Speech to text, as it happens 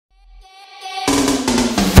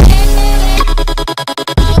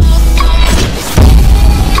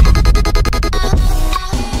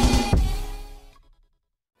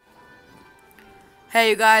Hey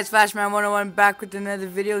you guys, Flashman 101 back with another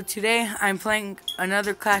video. Today I'm playing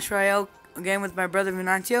another Clash Royale game with my brother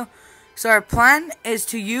Venancio. So our plan is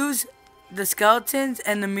to use the skeletons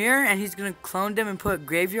and the mirror, and he's gonna clone them and put a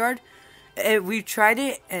graveyard. We tried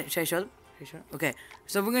it, and should I show them? Okay,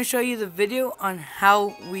 so we're gonna show you the video on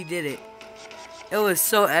how we did it. It was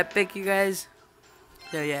so epic, you guys.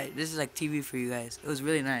 So yeah, this is like TV for you guys. It was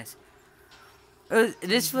really nice.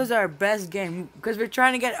 This was our best game because we're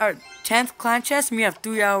trying to get our 10th clan chest and we have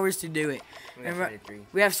 3 hours to do it.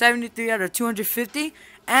 We have 73 out of 250,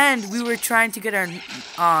 and we were trying to get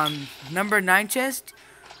our number 9 chest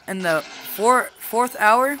in the fourth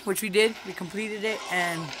hour, which we did. We completed it,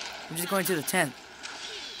 and we're just going to the 10th.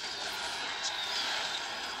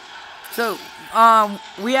 So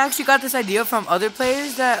we actually got this idea from other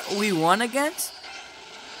players that we won against.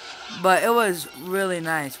 But it was really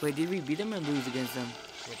nice. Wait, did we beat them or lose against them?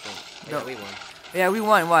 Yeah, we won. Yeah, we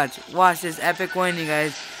won. Watch this epic win, you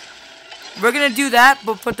guys. We're gonna do that,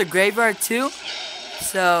 but put the graveyard too.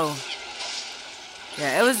 So,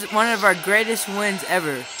 yeah, it was one of our greatest wins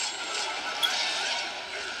ever.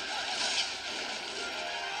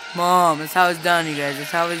 Mom, that's how it's done, you guys.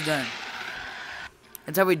 That's how it's done.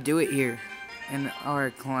 That's how we do it here in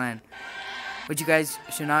our clan. But you guys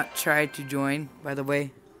should not try to join, by the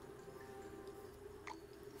way.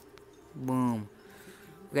 Boom.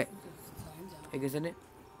 Okay. I guess I did.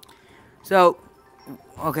 So,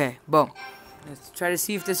 okay, boom. Let's try to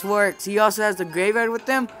see if this works. He also has the graveyard with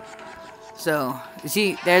them. So, you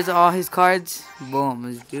see, there's all his cards. Boom.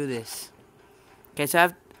 Let's do this. Okay,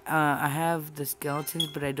 so I have the skeletons,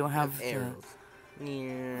 but I don't have arrows.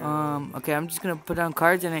 Okay, I'm just gonna put down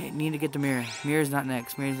cards, and I need to get the mirror. Mirror's not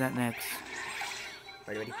next. Mirror's not next.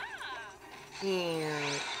 Ready?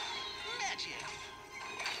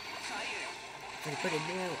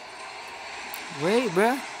 Wait,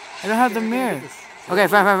 bruh. I don't have the mirror. Okay,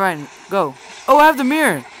 fine. Go. Oh, I have the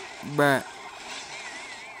mirror. Bruh.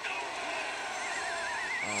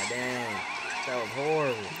 Oh, dang. That was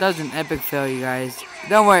horrible. That was an epic fail, you guys.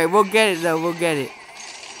 Don't worry. We'll get it, though. We'll get it.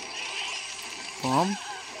 Boom.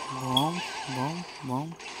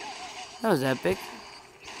 That was epic.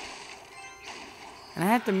 And I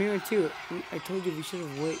had the mirror, too. I told you we should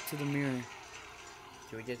have waited to the mirror.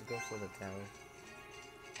 Should we just go for the tower?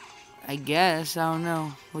 I guess. I don't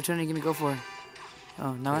know. Which one are you going to go for?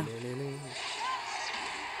 Oh, no one? Yeah,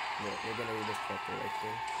 we're gonna read this chapter right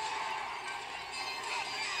there.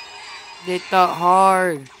 They thought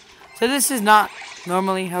hard. So this is not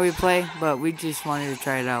normally how we play, but we just wanted to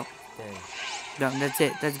try it out. Okay. Done. That's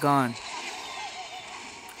it. That's gone.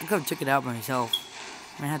 I could have took it out by myself.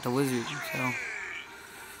 I had the wizard, so.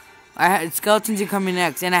 I had skeletons are coming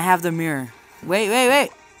next, and I have the mirror. Wait.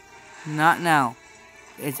 Not now.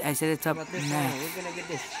 I said it's up next. We're gonna get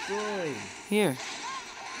destroyed. Here.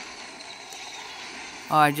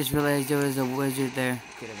 Oh, I just realized there was a wizard there.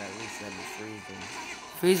 Could have at least let me freeze them.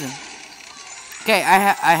 Freeze them. Okay,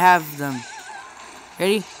 I have them.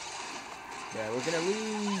 Ready? Yeah, we're gonna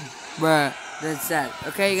lose. Bruh, that's sad.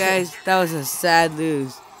 Okay, guys, that was a sad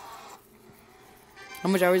lose. How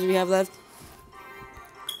much hours do we have left?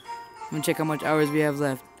 I'm gonna check how much hours we have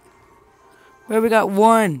left. Where we got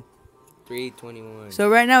 1. 3:21. So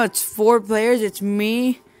right now it's 4 players. It's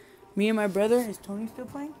me and my brother. Is Tony still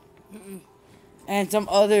playing? And some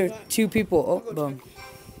other 2 people. Oh, boom.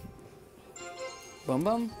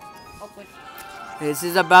 Boom. This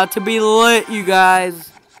is about to be lit, you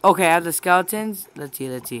guys. Okay, I have the skeletons. Let's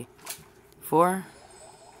see. 4.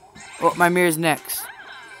 Oh, my mirror's next.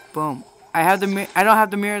 Boom. I don't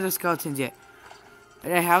have the mirror of the skeletons yet.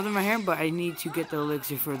 I have them right here, but I need to get the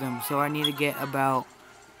elixir for them. So I need to get about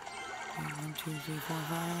 1, 2, 3, 4,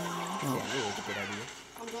 5. Oh. Yeah, that was a good idea.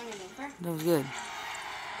 That was good.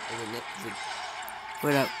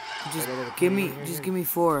 Wait up. Just give me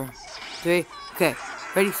 4, 3. Okay.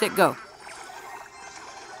 Ready, set, go.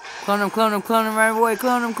 Clone him right away.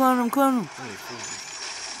 Clone him. Oh,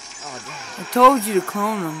 I told you to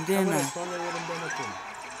clone him, didn't I? I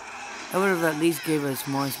That would have at least gave us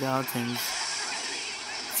more skeletons.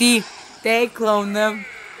 See, they cloned them.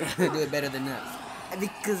 They do it better than us.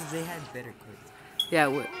 Because they had better cards. Yeah,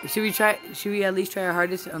 should we at least try our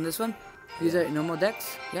hardest on this one? Use our normal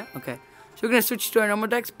decks? Yeah? Okay. So we're going to switch to our normal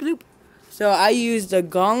decks. Bloop. So I used the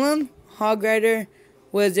Golem, Hog Rider,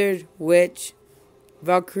 Wizard, Witch,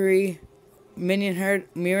 Valkyrie, Minion Herd,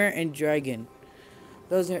 Mirror, and Dragon.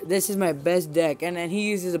 This is my best deck. And then he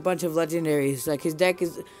uses a bunch of legendaries. Like his deck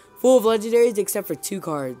is full of legendaries except for 2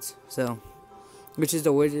 cards. So, which is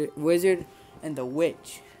the Wizard and the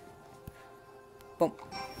Witch. Boom.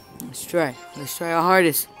 Let's try our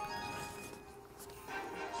hardest.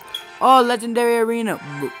 Oh, legendary arena.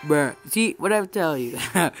 Bruh. See, what I tell you.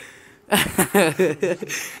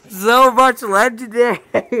 So much legendary.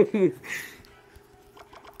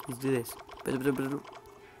 Let's do this. I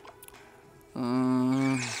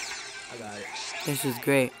got it. This is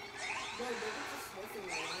great.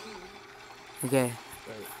 Okay. Right.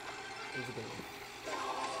 Here's a good one.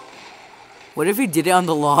 What if he did it on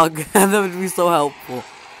the log? That would be so helpful.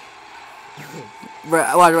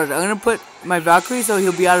 Bruh, watch. I'm gonna put my Valkyrie so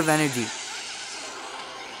he'll be out of energy.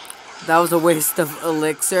 That was a waste of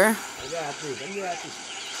elixir. I got this.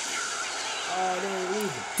 Oh, no,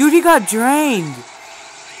 easy. Dude, he got drained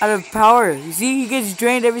out of power. You see, he gets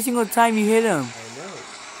drained every single time you hit him. I know.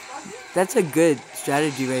 That's a good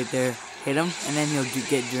strategy right there. Hit him, and then he'll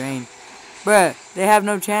get drained. Bruh, they have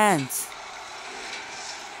no chance.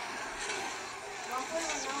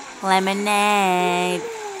 Lemonade.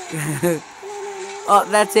 Oh,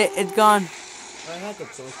 that's it. It's gone. I had to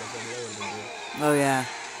close that thing. That would have been good. Oh, yeah.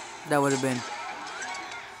 That would have been.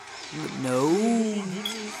 No.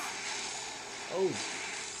 Oh.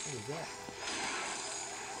 What is that?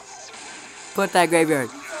 Put that graveyard.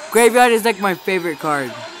 Graveyard is like my favorite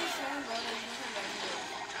card.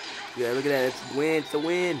 Yeah, look at that. It's a win. It's a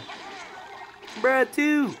win. Bruh,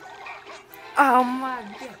 2. Oh my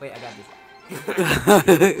god. Wait, I got this.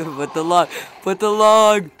 Put the log. Put the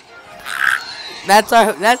log.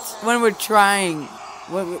 That's when we're trying.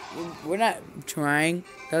 We're not trying.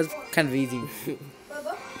 That was kind of easy.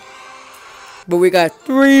 But we got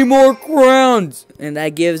 3 more crowns, and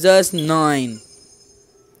that gives us 9.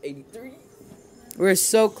 83. We're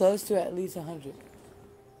so close to at least 100.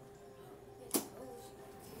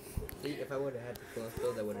 See, if I would have had to close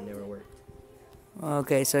those, that would have never worked.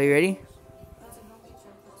 Okay, so you ready?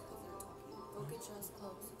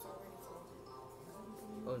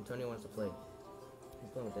 Oh, Antonio wants to play.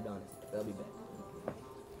 He's playing with the Adonis. They'll be back.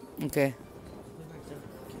 Okay.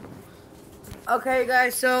 Okay,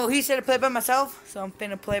 guys, so he said to play by myself, so I'm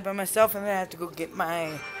finna play by myself, and then I have to go get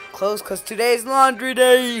my clothes, because today's laundry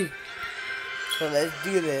day. So let's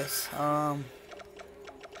do this.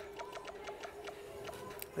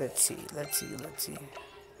 Let's see.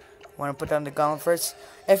 Want to put down the golem first?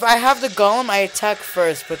 If I have the golem, I attack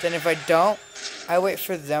first, but then if I don't, I wait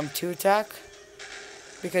for them to attack,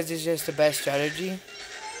 because it's just the best strategy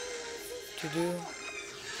to do.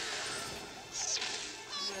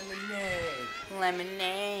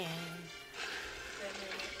 Lemonade.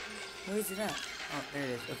 Where is it at? Oh, there it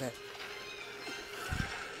is. Okay.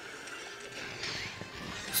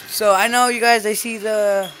 So I know you guys. I see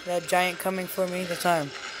that giant coming for me. That's why I'm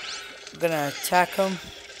gonna attack him.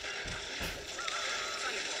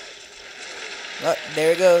 Oh,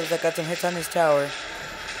 there he goes. I got some hits on his tower.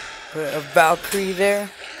 Put a Valkyrie there,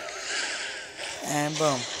 and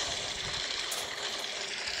boom.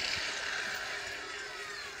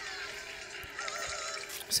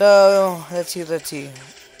 So, let's see.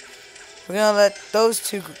 We're gonna let those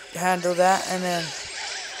 2 handle that, and then...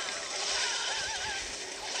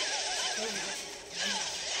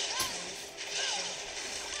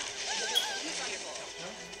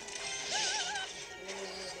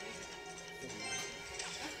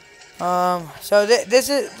 So this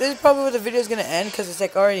is probably where the video is gonna end, because it's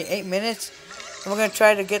like already 8 minutes. And we're gonna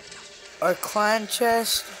try to get our clan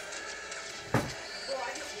chest.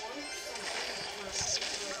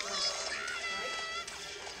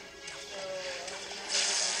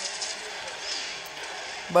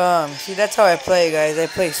 See, that's how I play, guys. I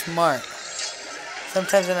play smart.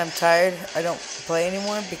 Sometimes when I'm tired, I don't play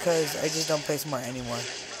anymore because I just don't play smart anymore.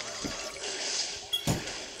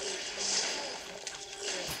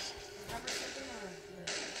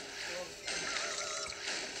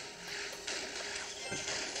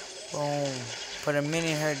 Boom. Put a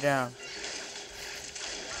mini her down.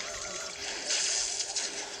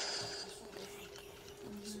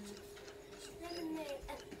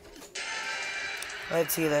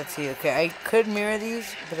 Let's see. Okay, I could mirror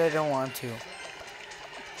these, but I don't want to.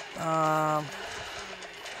 I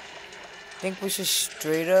think we should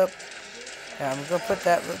straight up. Yeah, I'm gonna put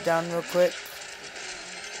that down real quick.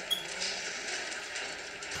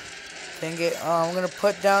 I'm gonna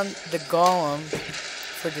put down the golem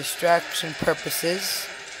for distraction purposes.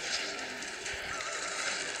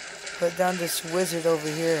 Put down this wizard over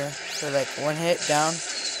here for like 1 hit down.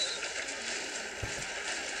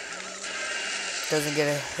 Doesn't get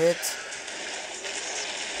a hit.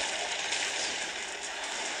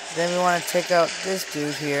 Then we want to take out this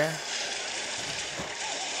dude here.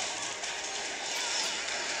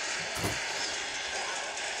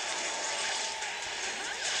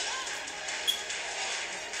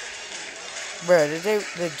 Bruh, did they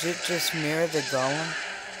legit just mirror the golem?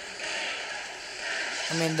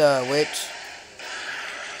 I mean the witch.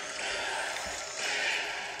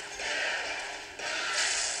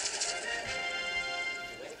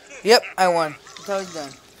 Yep, I won. It's always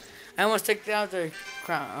done. I almost took out their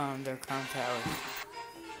crown tower.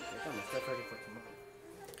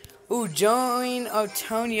 Ooh, join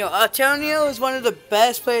Antonio. Antonio is one of the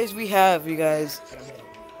best players we have, you guys.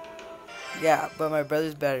 Yeah, but my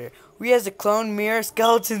brother's better. We has the clone mirror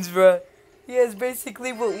skeletons, bro. He has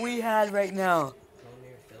basically what we had right now.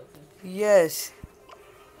 Yes.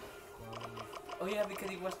 Oh yeah, because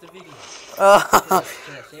he watched the video. Oh,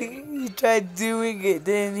 he tried doing it,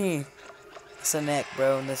 didn't he? That's a neck,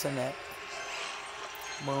 bro. That's a neck.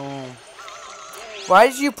 Boom. Why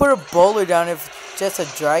did you put a bowler down if it's just a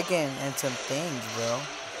dragon and some things, bro?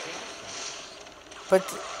 But,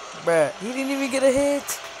 bruh, he didn't even get a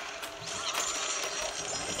hit.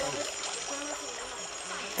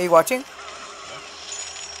 Are you watching?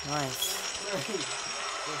 Nice.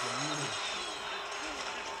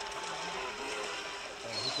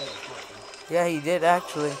 Yeah, he did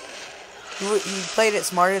actually. He played it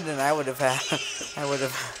smarter than I would have had. I would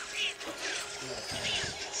have.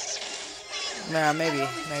 Nah, maybe.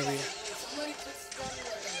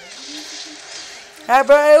 Ah,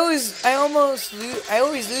 bro, I always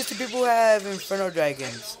lose to people who have Inferno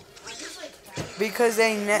Dragons. Because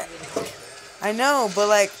I know, but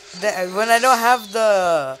like, when I don't have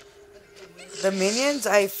the minions,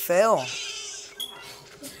 I fail.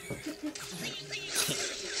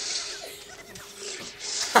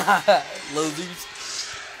 Losers.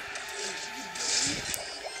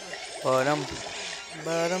 Bottom.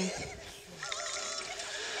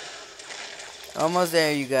 Almost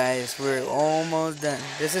there, you guys. We're almost done.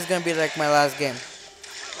 This is gonna be like my last game.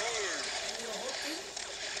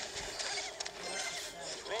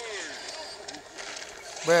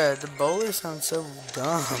 Bruh, the bowler sounds so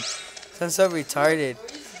dumb. Sounds so retarded.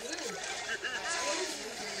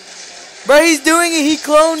 Bruh, he's doing it. He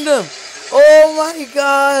cloned him. Oh my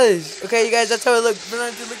gosh. Okay, you guys, that's how it looks. Look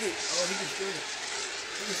at it. Oh, he destroyed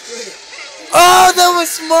it. Oh, that was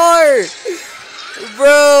smart.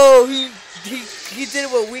 Bro, he did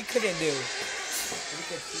what we couldn't do.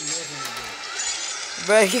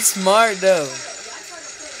 Bro, he's smart though.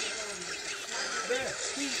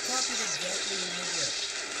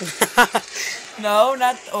 No,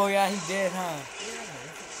 not. Oh yeah, he did, huh?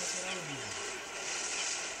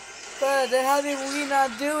 But then how did we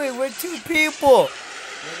not do it? We're 2 people.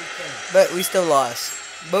 But we still lost.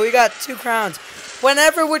 But we got 2 crowns.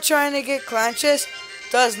 Whenever we're trying to get clan chests,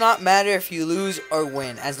 does not matter if you lose or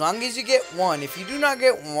win. As long as you get 1. If you do not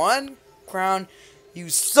get 1 crown, you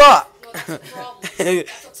suck.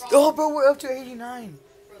 Oh, bro, we're up to 89.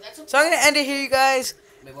 So I'm going to end it here, you guys.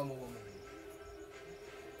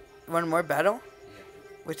 One more battle? Yeah.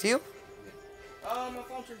 With you? My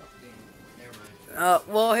phone turned off. Never mind.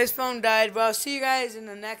 Well, his phone died, but I'll see you guys in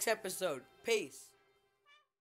the next episode. Peace.